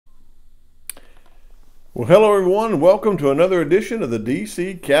Well, hello everyone. Welcome to another edition of the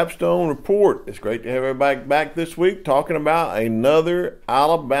DC Capstone Report. It's great to have everybody back this week talking about another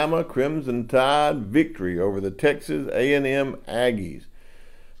Alabama Crimson Tide victory over the Texas A&M Aggies.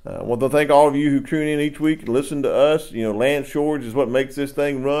 I want to thank all of you who tune in each week and listen to us. You know, Lance George is what makes this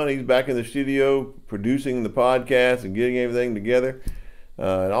thing run. He's back in the studio producing the podcast and getting everything together.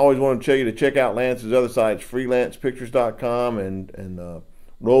 And I always want to tell you to check out Lance's other sites, freelancepictures.com and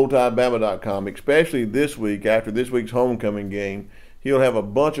RollTideBama.com, especially this week after this week's homecoming game. He'll have a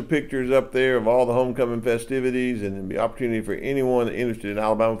bunch of pictures up there of all the homecoming festivities and the opportunity for anyone interested in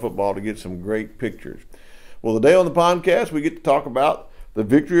Alabama football to get some great pictures. Well, today on the podcast, we get to talk about the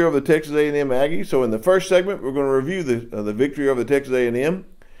victory over the Texas A&M Aggies. So in the first segment, we're going to review the victory over the Texas A&M.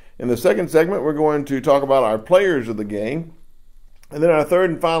 In the second segment, we're going to talk about our players of the game. And then our third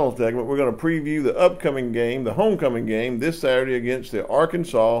and final segment, we're going to preview the upcoming game, the homecoming game, this Saturday against the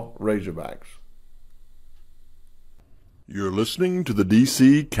Arkansas Razorbacks. You're listening to the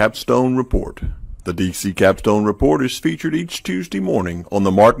DC Capstone Report. The DC Capstone Report is featured each Tuesday morning on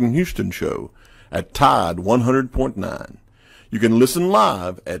the Martin Houston Show at Tide 100.9. You can listen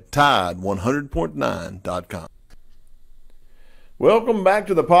live at Tide100.9.com. Welcome back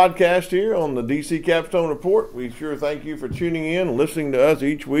to the podcast here on the DC Capstone Report. We sure thank you for tuning in and listening to us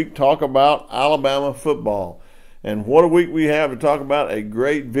each week talk about Alabama football. And what a week we have to talk about a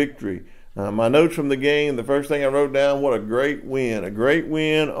great victory. My notes from the game, the first thing I wrote down, what a great win. A great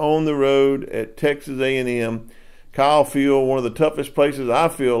win on the road at Texas A&M. Kyle Field, one of the toughest places I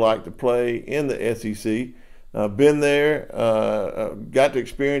feel like to play in the SEC. Been there, got to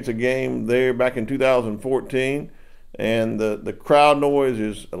experience a game there back in 2014. And the crowd noise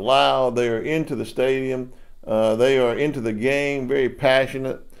is loud. They are into the stadium. They are into the game, very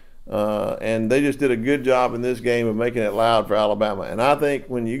passionate. And they just did a good job in this game of making it loud for Alabama. And I think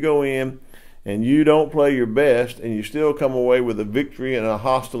when you go in and you don't play your best and you still come away with a victory in a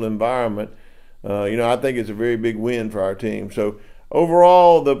hostile environment, I think it's a very big win for our team. So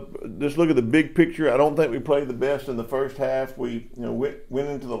overall, just look at the big picture. I don't think we played the best in the first half. We went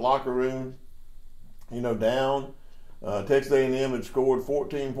into the locker room, down. Texas A&M had scored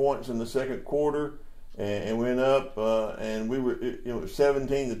 14 points in the second quarter and went up, and we were, it was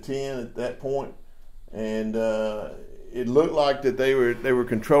 17-10 at that point, and it looked like that they were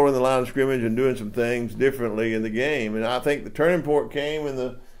controlling the line of scrimmage and doing some things differently in the game. And I think the turning point came in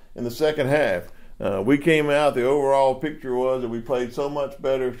the second half. We came out. The overall picture was that we played so much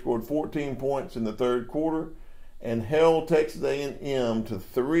better, scored 14 points in the third quarter, and held Texas A&M to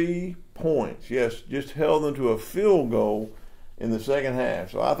 3 points. Yes, just held them to a field goal in the second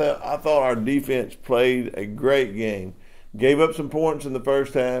half. So I thought our defense played a great game. Gave up some points in the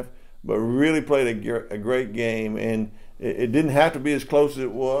first half, but really played a great game. And it didn't have to be as close as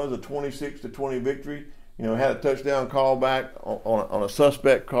it was, a 26-20 victory. Had a touchdown call back on a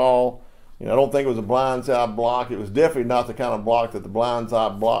suspect call. I don't think it was a blindside block. It was definitely not the kind of block that the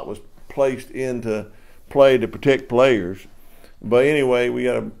blindside block was placed into play to protect players. But anyway, we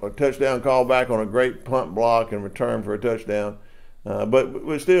got a touchdown call back on a great punt block and return for a touchdown.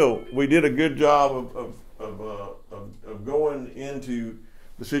 But still, we did a good job of going into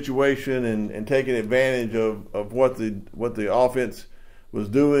the situation and taking advantage of what the offense was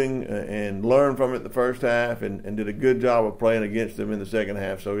doing and learned from it the first half and did a good job of playing against them in the second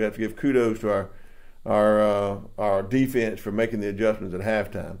half. So we have to give kudos to our defense for making the adjustments at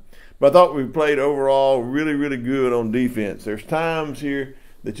halftime. But I thought we played overall really, really good on defense. There's times here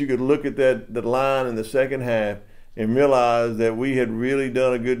that you could look at that line in the second half and realize that we had really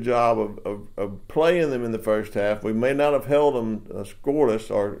done a good job of playing them in the first half. We may not have held them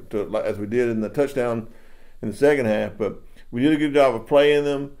scoreless as we did in the touchdown in the second half, but we did a good job of playing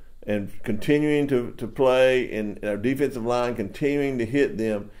them and continuing to play, and our defensive line continuing to hit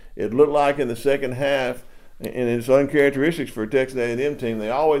them. It looked like in the second half, and it's uncharacteristic for a Texas A&M team, they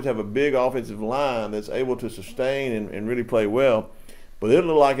always have a big offensive line that's able to sustain and really play well. But it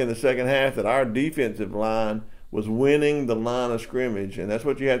looked like in the second half that our defensive line was winning the line of scrimmage, and that's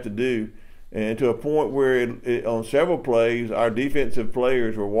what you have to do. And to a point where on several plays, our defensive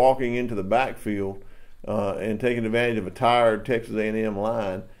players were walking into the backfield and taking advantage of a tired Texas A&M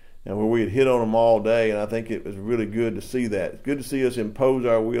line, and where we had hit on them all day. And I think it was really good to see that. It's good to see us impose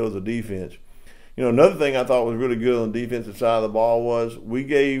our will as a defense. Another thing I thought was really good on the defensive side of the ball was we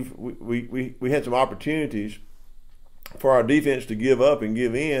had some opportunities for our defense to give up and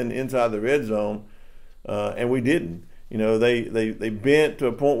give in inside the red zone, and we didn't. They bent to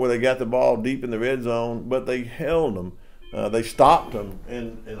a point where they got the ball deep in the red zone, but they held them. They stopped them,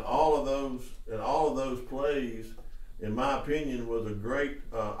 and all of those plays, in my opinion, was a great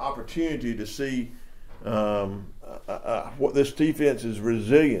opportunity to see what this defense's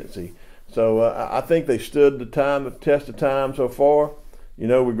resiliency. So I think they stood the test of time so far. You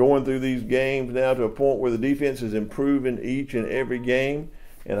know, we're going through these games now to a point where the defense is improving each and every game.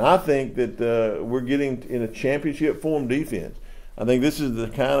 And I think that we're getting in a championship form defense. I think this is the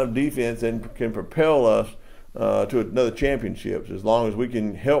kind of defense that can propel us to another championships as long as we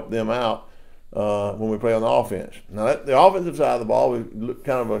can help them out when we play on the offense. Now, the offensive side of the ball, we look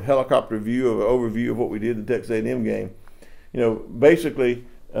kind of a helicopter view, of an overview of what we did in the Texas A&M game. You know, basically,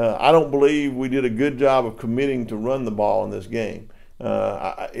 I don't believe we did a good job of committing to run the ball in this game.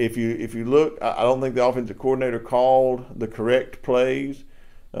 If you look, I don't think the offensive coordinator called the correct plays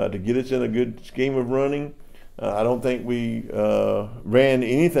to get us in a good scheme of running. I don't think we ran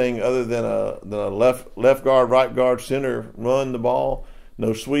anything other than a left guard, right guard, center run the ball.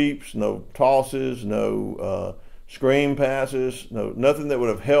 No sweeps, no tosses, no screen passes, nothing that would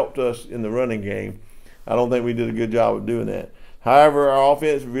have helped us in the running game. I don't think we did a good job of doing that. However, our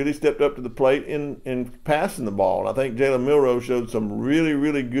offense really stepped up to the plate in passing the ball. And I think Jalen Milroe showed some really,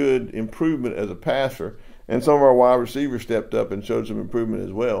 really good improvement as a passer. And some of our wide receivers stepped up and showed some improvement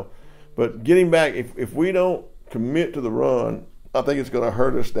as well. But getting back, if we don't commit to the run, I think it's going to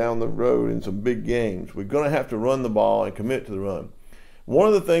hurt us down the road in some big games. We're going to have to run the ball and commit to the run. One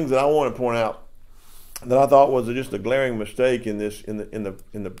of the things that I want to point out that I thought was just a glaring mistake in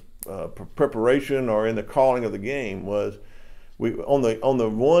the preparation or in the calling of the game was on the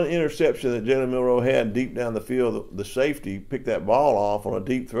one interception that Jalen Milroe had deep down the field, the safety picked that ball off on a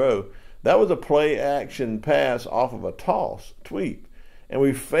deep throw. That was a play action pass off of a toss sweep, and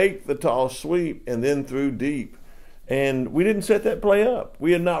we faked the toss sweep and then threw deep. And we didn't set that play up.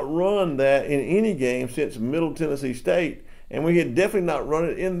 We had not run that in any game since Middle Tennessee State, and we had definitely not run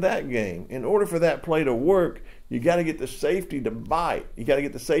it in that game. In order for that play to work, you got to get the safety to bite. You got to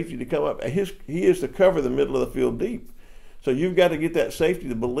get the safety to come up. He is to cover the middle of the field deep. So you've got to get that safety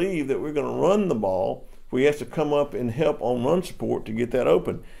to believe that we're going to run the ball. We have to come up and help on run support to get that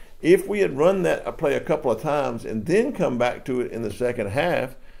open. If we had run that play a couple of times and then come back to it in the second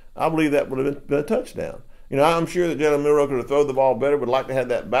half, I believe that would have been a touchdown. You know, I'm sure that Jalen Milroe could have thrown the ball better, would like to have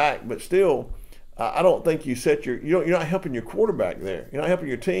that back, but still, I don't think you set you're not helping your quarterback there. You're not helping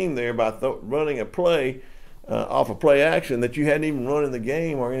your team there by running a play off a play action that you hadn't even run in the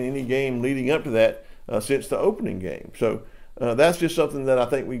game or in any game leading up to that since the opening game. So that's just something that I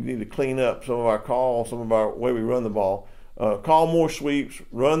think we need to clean up. Some of our calls, some of our way we run the ball. Call more sweeps.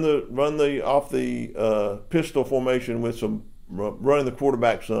 Run the off the pistol formation with some running the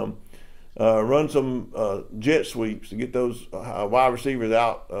quarterback some. Run some jet sweeps to get those wide receivers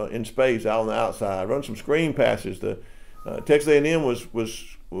out in space, out on the outside. Run some screen passes. Texas A&M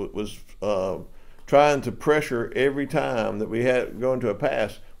was trying to pressure every time that we had going to a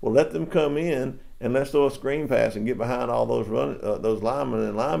pass. Well, let them come in and let's throw a screen pass and get behind all those linemen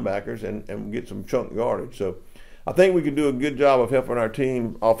and linebackers and get some chunk yardage. So I think we can do a good job of helping our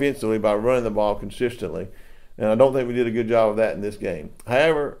team offensively by running the ball consistently. And I don't think we did a good job of that in this game.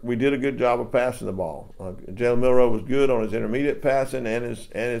 However, we did a good job of passing the ball. Jalen Milroe was good on his intermediate passing and his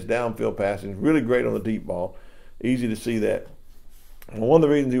downfield passing. Really great on the deep ball. Easy to see that. And one of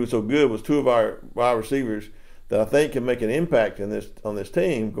the reasons he was so good was two of our wide receivers that I think can make an impact on this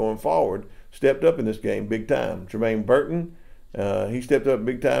team going forward stepped up in this game big time. Jermaine Burton, he stepped up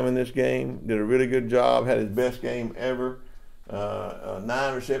big time in this game. Did a really good job. Had his best game ever.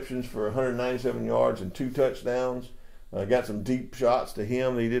 9 receptions for 197 yards and 2 touchdowns. Got some deep shots to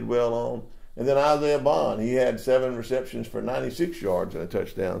him that he did well on. And then Isaiah Bond, he had 7 receptions for 96 yards and a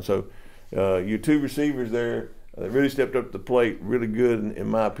touchdown. So your 2 receivers there that really stepped up to the plate, really good in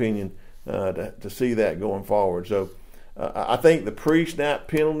my opinion, to see that going forward. So I think the pre-snap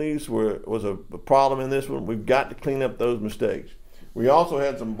penalties was a problem in this one. We've got to clean up those mistakes. We also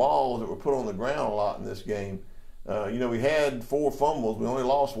had some balls that were put on the ground a lot in this game. We had 4 fumbles. We only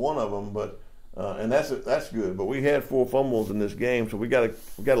lost 1 of them, but and that's good. But we had 4 fumbles in this game, so we got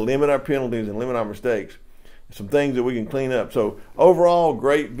to limit our penalties and limit our mistakes. Some things that we can clean up. So overall,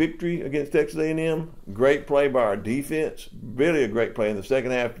 great victory against Texas A&M. Great play by our defense. Really a great play in the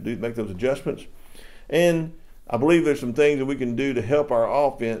second half to make those adjustments. And I believe there's some things that we can do to help our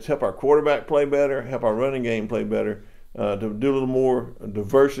offense, help our quarterback play better, help our running game play better, to do a little more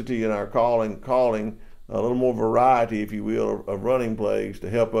diversity in our calling. A little more variety, if you will, of running plays to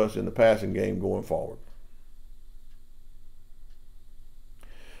help us in the passing game going forward.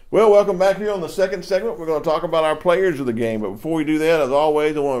 Well, welcome back here on the second segment. We're going to talk about our players of the game. But before we do that, as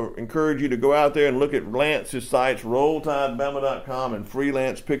always, I want to encourage you to go out there and look at Lance's sites, RollTideBama.com and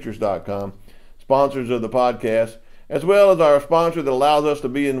FreelancePictures.com, sponsors of the podcast, as well as our sponsor that allows us to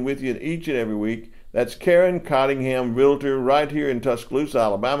be in with you each and every week, That's Karen Cottingham, realtor right here in Tuscaloosa,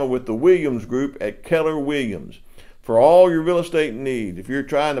 Alabama, with the Williams Group at Keller Williams. For all your real estate needs, if you're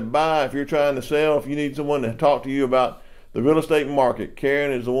trying to buy, if you're trying to sell, if you need someone to talk to you about the real estate market,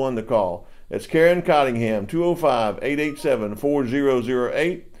 Karen is the one to call. That's Karen Cottingham,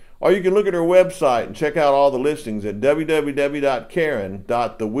 205-887-4008. Or you can look at her website and check out all the listings at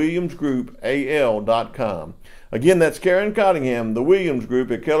www.karen.thewilliamsgroupal.com. Again, that's Karen Cottingham, the Williams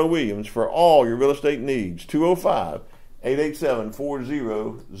Group at Keller Williams, for all your real estate needs,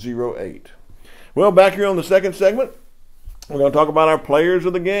 205-887-4008. Well, back here on the second segment, we're going to talk about our players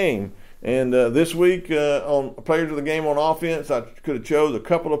of the game. And this week on players of the game on offense, I could have chose a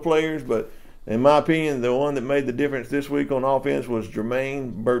couple of players, but in my opinion, the one that made the difference this week on offense was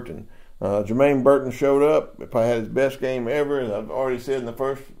Jermaine Burton. Jermaine Burton showed up, probably had his best game ever. As I've already said in the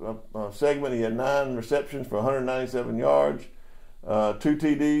first segment, he had 9 receptions for 197 yards, 2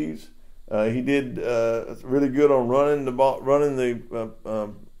 TDs. He did really good on running the ball, running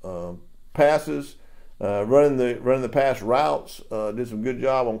the passes, running the pass routes. Did some good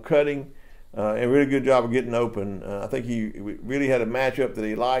job on cutting, and really good job of getting open. I think he really had a matchup that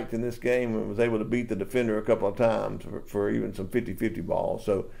he liked in this game and was able to beat the defender a couple of times for even some 50-50 balls.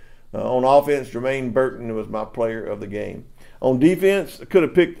 So on offense, Jermaine Burton was my player of the game. On defense, I could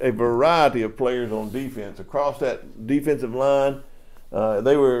have picked a variety of players on defense. Across that defensive line,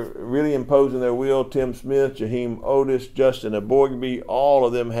 they were really imposing their will. Tim Smith, Jaheim Otis, Justin Aborgby, all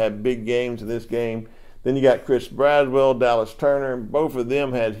of them had big games in this game. Then you got Chris Braswell, Dallas Turner. Both of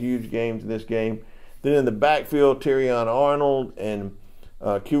them had huge games in this game. Then in the backfield, Terrion Arnold and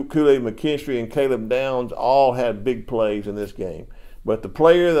Kool-Aid McKinstry and Caleb Downs all had big plays in this game. But the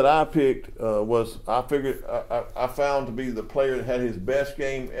player that I picked I found to be the player that had his best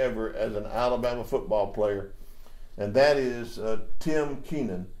game ever as an Alabama football player, and that is Tim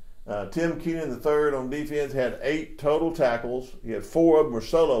Keenan. Tim Keenan III on defense had 8 total tackles. He had 4 of them were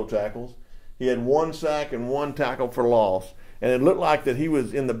solo tackles. He had 1 sack and 1 tackle for loss. And it looked like that he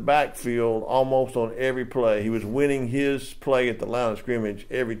was in the backfield almost on every play. He was winning his play at the line of scrimmage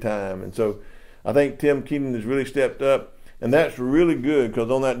every time. And so I think Tim Keenan has really stepped up. And that's really good because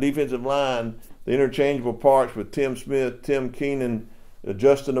on that defensive line, the interchangeable parts with Tim Smith, Tim Keenan,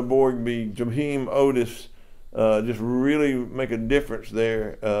 Justin Aborgby, Jaheim Otis, just really make a difference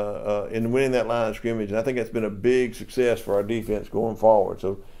there in winning that line of scrimmage. And I think that's been a big success for our defense going forward.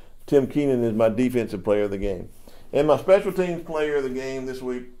 So Tim Keenan is my defensive player of the game. And my special teams player of the game this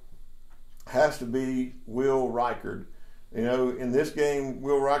week has to be Will Reichard. You know, in this game,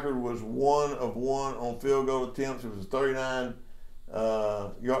 Will Reichard was 1 of 1 on field goal attempts. It was a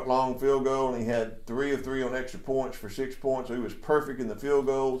 39-yard long field goal, and he had 3 of 3 on extra points for 6 points. So he was perfect in the field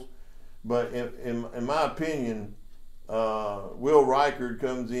goals. But in my opinion, Will Reichard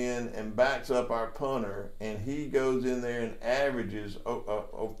comes in and backs up our punter, and he goes in there and averages a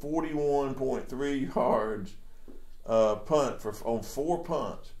 41.3 yards punt on 4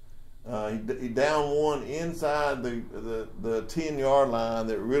 punts. He downed 1 inside the 10-yard line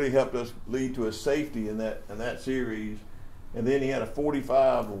that really helped us lead to a safety in that series, and then he had a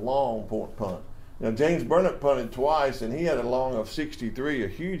 45 long point punt. Now James Burnett punted twice, and he had a long of 63, a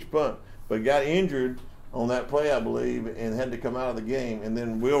huge punt, but got injured on that play, I believe, and had to come out of the game. And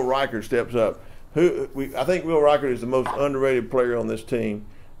then Will Reichard steps up. I think Will Reichard is the most underrated player on this team,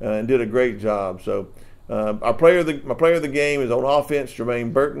 and did a great job. So my player of the game is on offense,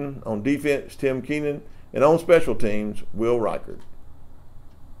 Jermaine Burton. On defense, Tim Keenan. And on special teams, Will Reichard.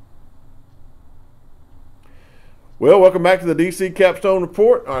 Well, welcome back to the DC Capstone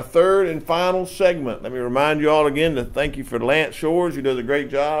Report, our third and final segment. Let me remind you all again to thank you for Lance Shores, who does a great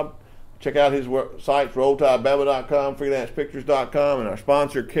job. Check out his sites, RollTideBama.com, FreelancePictures.com, and our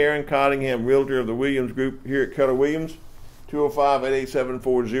sponsor, Karen Cottingham, realtor of the Williams Group here at Keller Williams,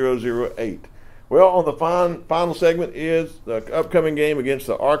 205-887-4008. Well, on the final segment is the upcoming game against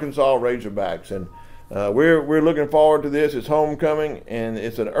the Arkansas Razorbacks, and we're looking forward to this. It's homecoming, and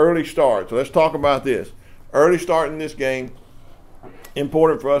it's an early start. So let's talk about this. Early start in this game,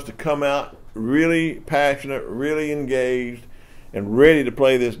 important for us to come out really passionate, really engaged, and ready to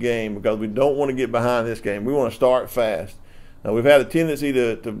play this game because we don't want to get behind this game. We want to start fast. We've had a tendency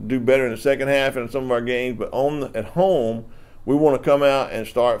to do better in the second half in some of our games, but at home, we want to come out and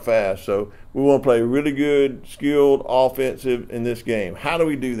start fast. So we want to play really good, skilled offensive in this game. How do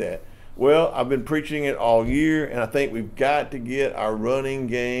we do that? Well, I've been preaching it all year, and I think we've got to get our running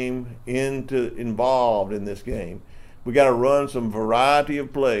game involved in this game. We got to run some variety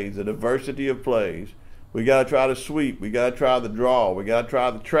of plays, a diversity of plays. We got to try to sweep. We got to try the draw. We got to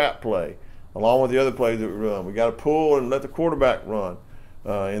try the trap play, along with the other plays that we run. We got to pull and let the quarterback run.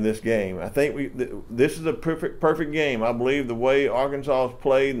 in this game. I think this is a perfect game. I believe the way Arkansas has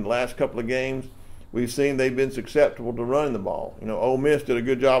played in the last couple of games, we've seen they've been susceptible to running the ball. Ole Miss did a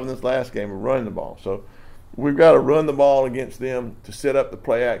good job in this last game of running the ball. So we've got to run the ball against them to set up the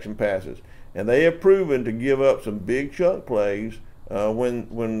play action passes. And they have proven to give up some big chunk plays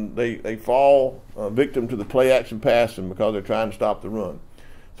when they fall victim to the play action passing because they're trying to stop the run.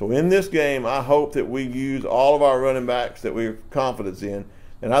 So in this game, I hope that we use all of our running backs that we have confidence in.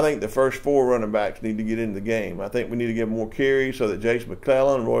 And I think the first 4 running backs need to get into the game. I think we need to give more carries so that Jason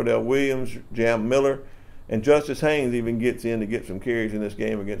McClellan, Roydell Williams, Jam Miller, and Justice Haynes even gets in to get some carries in this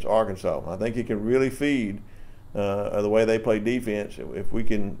game against Arkansas. I think he can really feed the way they play defense if we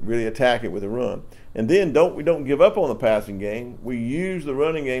can really attack it with a run. And then we don't give up on the passing game. We use the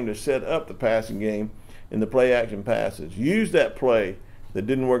running game to set up the passing game in the play action passes. Use that play that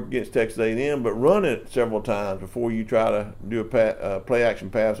didn't work against Texas A&M, but run it several times before you try to do a play action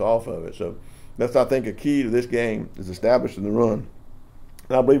pass off of it. So that's, I think, a key to this game is establishing the run.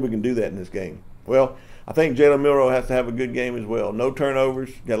 And I believe we can do that in this game. Well, I think Jalen Milroe has to have a good game as well. No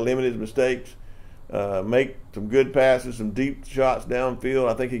turnovers, got to limit his mistakes, make some good passes, some deep shots downfield.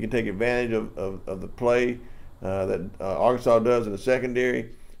 I think he can take advantage of the play that Arkansas does in the secondary.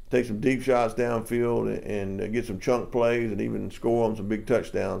 Take some deep shots downfield and get some chunk plays and even score on some big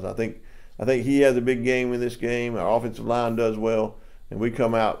touchdowns. I think he has a big game in this game. Our offensive line does well, and we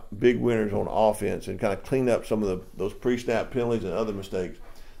come out big winners on offense and kind of clean up some of those pre-snap penalties and other mistakes.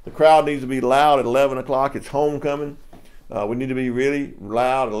 The crowd needs to be loud at 11 o'clock. It's homecoming. We need to be really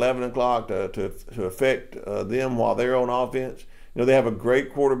loud at 11 o'clock to affect them while they're on offense. They have a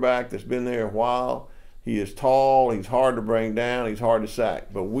great quarterback that's been there a while. He is tall, he's hard to bring down, he's hard to sack.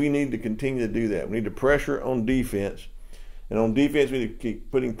 But we need to continue to do that. We need to pressure on defense. And on defense, we need to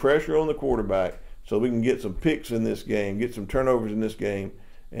keep putting pressure on the quarterback so we can get some picks in this game, get some turnovers in this game,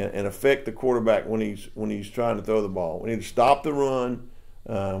 and affect the quarterback when he's trying to throw the ball. We need to stop the run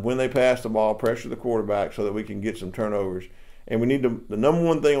when they pass the ball, pressure the quarterback so that we can get some turnovers. And we need to, the number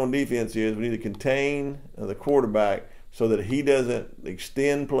one thing on defense is we need to contain the quarterback so that he doesn't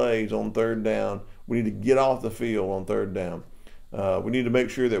extend plays on third down. We need to get off the field on third down. We need to make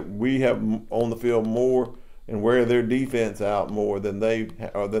sure that we have on the field more and wear their defense out more than they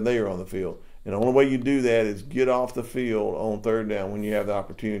are on the field. And the only way you do that is get off the field on third down when you have the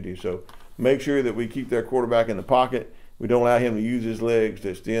opportunity. So make sure that we keep their quarterback in the pocket. We don't allow him to use his legs to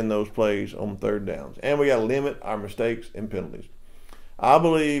extend those plays on third downs. And we got to limit our mistakes and penalties. I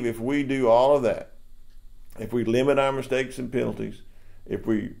believe if we do all of that, if we limit our mistakes and penalties, if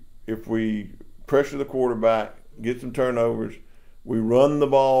we pressure the quarterback, get some turnovers, we run the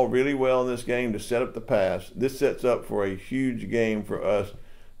ball really well in this game to set up the pass, this sets up for a huge game for us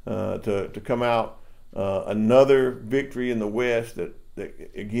to come out another victory in the West that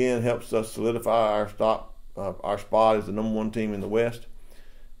again helps us solidify our spot as the number 1 team in the West.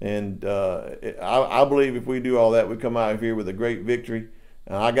 And I believe if we do all that, we come out of here with a great victory.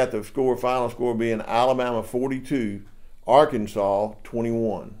 I got the final score being Alabama 42, Arkansas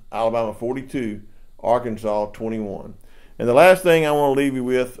 21. Alabama 42, Arkansas 21. And the last thing I want to leave you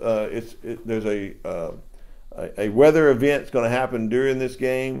with, there's a weather event that's going to happen during this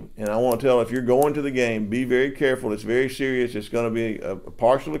game. And I want to tell, if you're going to the game, be very careful. It's very serious. It's going to be a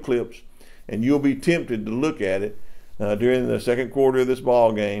partial eclipse, and you'll be tempted to look at it during the second quarter of this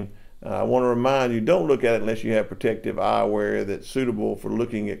ball game. I want to remind you, don't look at it unless you have protective eyewear that's suitable for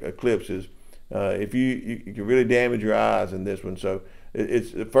looking at eclipses. If you can really damage your eyes in this one. So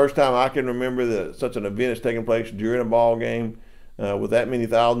it's the first time I can remember that such an event is taking place during a ball game with that many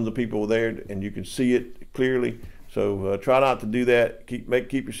thousands of people there, and you can see it clearly. So try not to do that.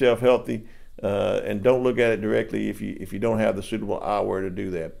 Keep yourself healthy, and don't look at it directly if you don't have the suitable eyewear to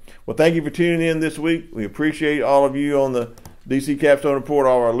do that. Well, thank you for tuning in this week. We appreciate all of you on the DC Capstone Report,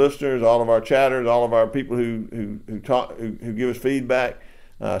 all of our listeners, all of our chatters, all of our people who give us feedback.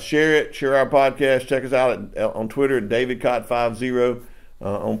 Share our podcast. Check us out on Twitter at DavidCott50,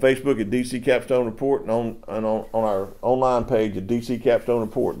 on Facebook at DC Capstone Report, and on our online page at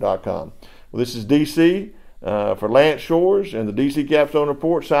DCCapstoneReport.com. Well, this is DC for Lance Shores and the DC Capstone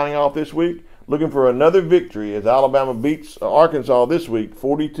Report signing off this week, looking for another victory as Alabama beats Arkansas this week,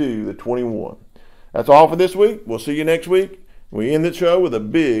 42-21. That's all for this week. We'll see you next week. We end the show with a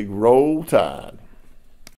big Roll Tide.